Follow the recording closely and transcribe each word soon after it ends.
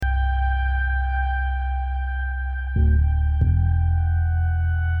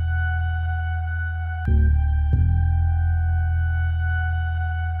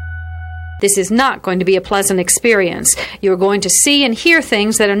This is not going to be a pleasant experience. You're going to see and hear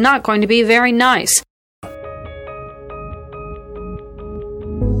things that are not going to be very nice.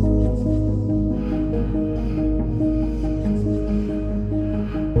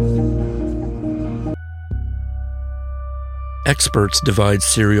 Experts divide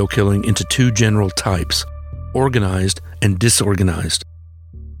serial killing into two general types, organized and disorganized.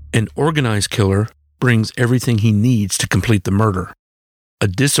 An organized killer brings everything he needs to complete the murder. A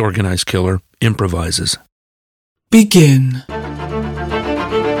disorganized killer improvises. Begin.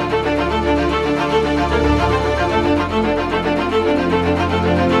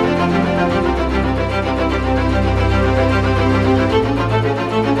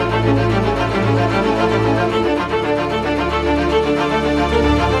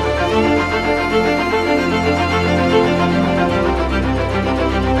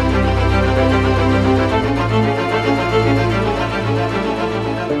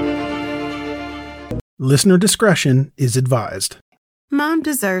 Listener discretion is advised. Mom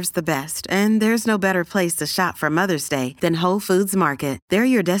deserves the best, and there's no better place to shop for Mother's Day than Whole Foods Market. They're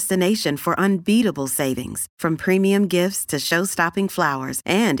your destination for unbeatable savings, from premium gifts to show-stopping flowers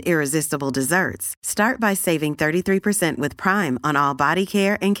and irresistible desserts. Start by saving 33% with Prime on all body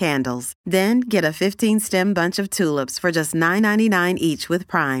care and candles. Then get a 15-stem bunch of tulips for just $9.99 each with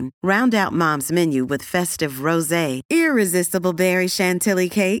Prime. Round out Mom's menu with festive rosé, irresistible berry chantilly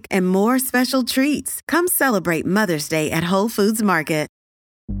cake, and more special treats. Come celebrate Mother's Day at Whole Foods Market.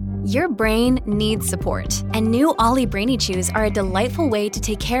 Your brain needs support, and new Ollie Brainy Chews are a delightful way to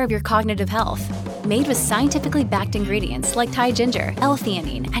take care of your cognitive health. Made with scientifically backed ingredients like Thai ginger,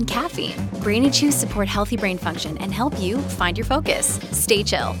 L-theanine, and caffeine, Brainy Chews support healthy brain function and help you find your focus, stay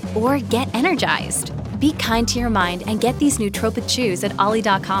chill, or get energized. Be kind to your mind and get these nootropic chews at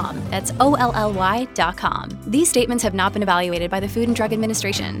ollie.com. That's OLLY.com. These statements have not been evaluated by the Food and Drug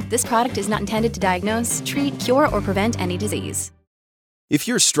Administration. This product is not intended to diagnose, treat, cure, or prevent any disease. If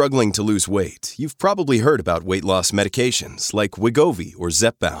you're struggling to lose weight, you've probably heard about weight loss medications like Wegovy or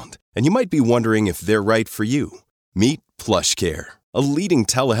Zepbound, and you might be wondering if they're right for you. Meet PlushCare, a leading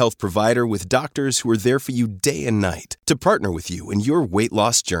telehealth provider with doctors who are there for you day and night to partner with you in your weight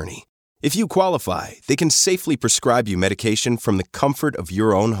loss journey. If you qualify, they can safely prescribe you medication from the comfort of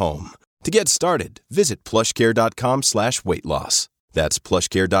your own home. To get started, visit plushcare.com/weightloss. That's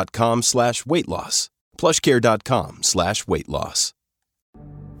plushcare.com/weightloss. plushcare.com/weightloss.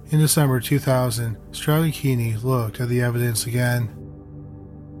 In December 2000, Stroud and Keeney looked at the evidence again.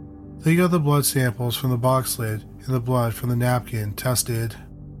 They got the blood samples from the box lid and the blood from the napkin tested.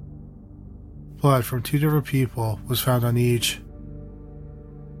 Blood from two different people was found on each.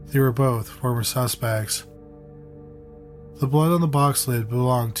 They were both former suspects. The blood on the box lid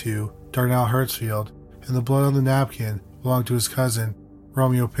belonged to Darnell Hertzfield, and the blood on the napkin belonged to his cousin,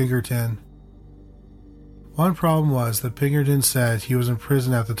 Romeo Pinkerton. One problem was that Pinkerton said he was in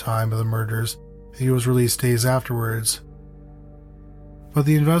prison at the time of the murders and he was released days afterwards. But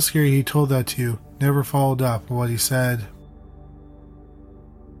the investigator he told that to never followed up on what he said.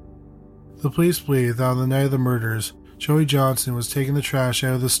 The police believe that on the night of the murders, Joey Johnson was taking the trash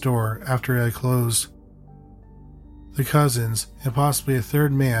out of the store after it had closed. The cousins, and possibly a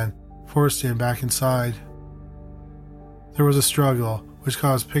third man, forced him back inside. There was a struggle, which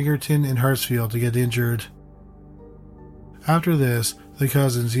caused Pinkerton and Hertzfield to get injured. After this, the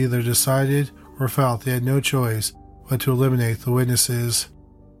cousins either decided or felt they had no choice but to eliminate the witnesses.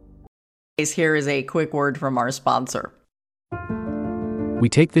 Here is a quick word from our sponsor. We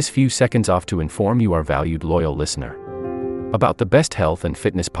take this few seconds off to inform you, our valued loyal listener, about the best health and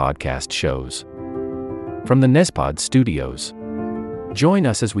fitness podcast shows from the Nespod Studios. Join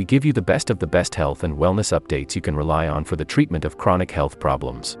us as we give you the best of the best health and wellness updates you can rely on for the treatment of chronic health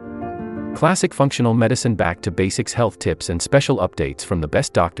problems. Classic functional medicine back to basics health tips and special updates from the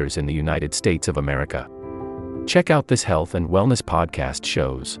best doctors in the United States of America. Check out this health and wellness podcast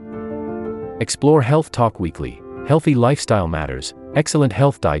shows. Explore Health Talk Weekly, Healthy Lifestyle Matters, Excellent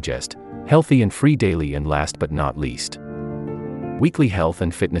Health Digest, Healthy and Free Daily, and last but not least, Weekly Health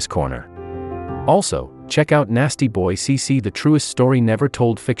and Fitness Corner. Also, check out Nasty Boy CC, the truest story never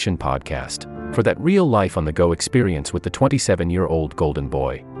told fiction podcast, for that real life on the go experience with the 27-year-old golden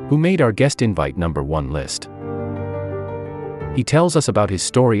boy, who made our guest invite #1 list. He tells us about his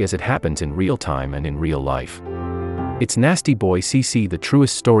story as it happens in real time and in real life. It's Nasty Boy CC, the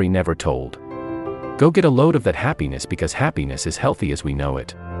truest story never told. Go get a load of that happiness, because happiness is healthy as we know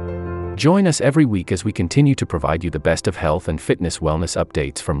it. Join us every week as we continue to provide you the best of health and fitness wellness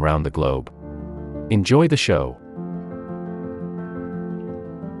updates from around the globe. Enjoy the show.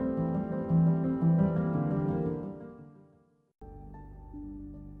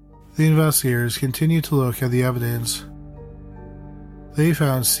 The investigators continued to look at the evidence. They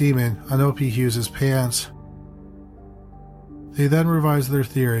found semen on O.P. Hughes' pants. They then revised their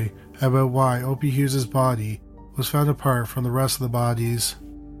theory about why O.P. Hughes' body was found apart from the rest of the bodies.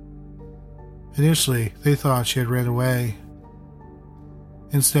 Initially, they thought she had ran away.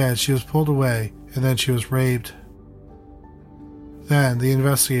 Instead, she was pulled away and then she was raped. Then the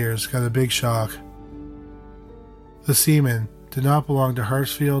investigators got a big shock. The semen did not belong to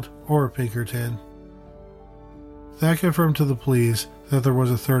Hartsfield or Pinkerton. That confirmed to the police that there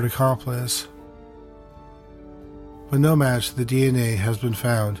was a third accomplice. But no match to the DNA has been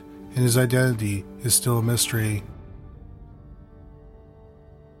found, and his identity is still a mystery.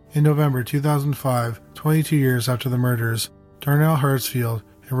 In November 2005, 22 years after the murders, Darnell Hartsfield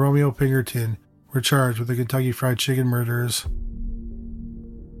and Romeo Pinkerton were charged with the Kentucky Fried Chicken murders.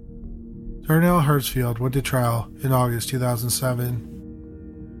 Darnell Hartsfield went to trial in August 2007.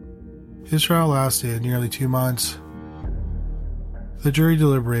 His trial lasted nearly 2 months. The jury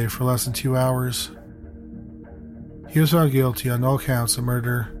deliberated for less than 2 hours. He was found guilty on all counts of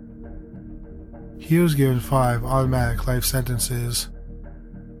murder. He was given 5 automatic life sentences.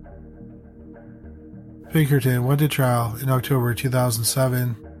 Pinkerton went to trial in October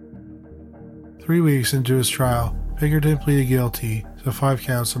 2007. 3 weeks into his trial, Pinkerton pleaded guilty to 5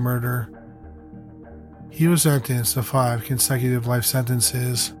 counts of murder. He was sentenced to 5 consecutive life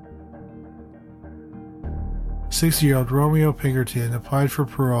sentences. 60-year-old Romeo Pinkerton applied for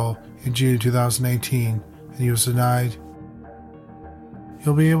parole in June 2018, and he was denied.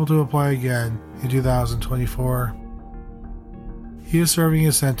 He'll be able to apply again in 2024. He is serving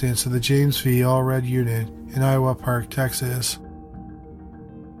his sentence at the James V. Allred Unit in Iowa Park, Texas.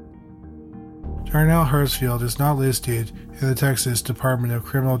 Darnell Hartsfield is not listed in the Texas Department of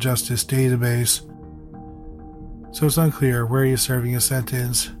Criminal Justice database, so it's unclear where he is serving his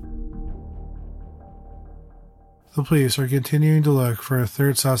sentence. The police are continuing to look for a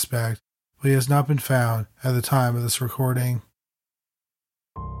third suspect, but he has not been found at the time of this recording.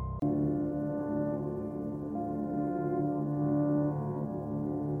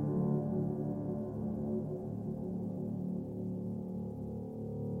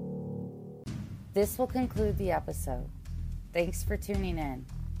 This will conclude the episode. Thanks for tuning in.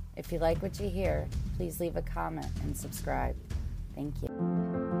 If you like what you hear, please leave a comment and subscribe. Thank you.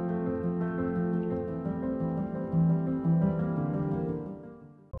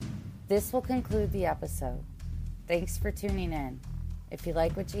 This will conclude the episode. Thanks for tuning in. If you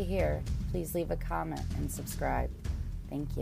like what you hear, please leave a comment and subscribe. Thank you.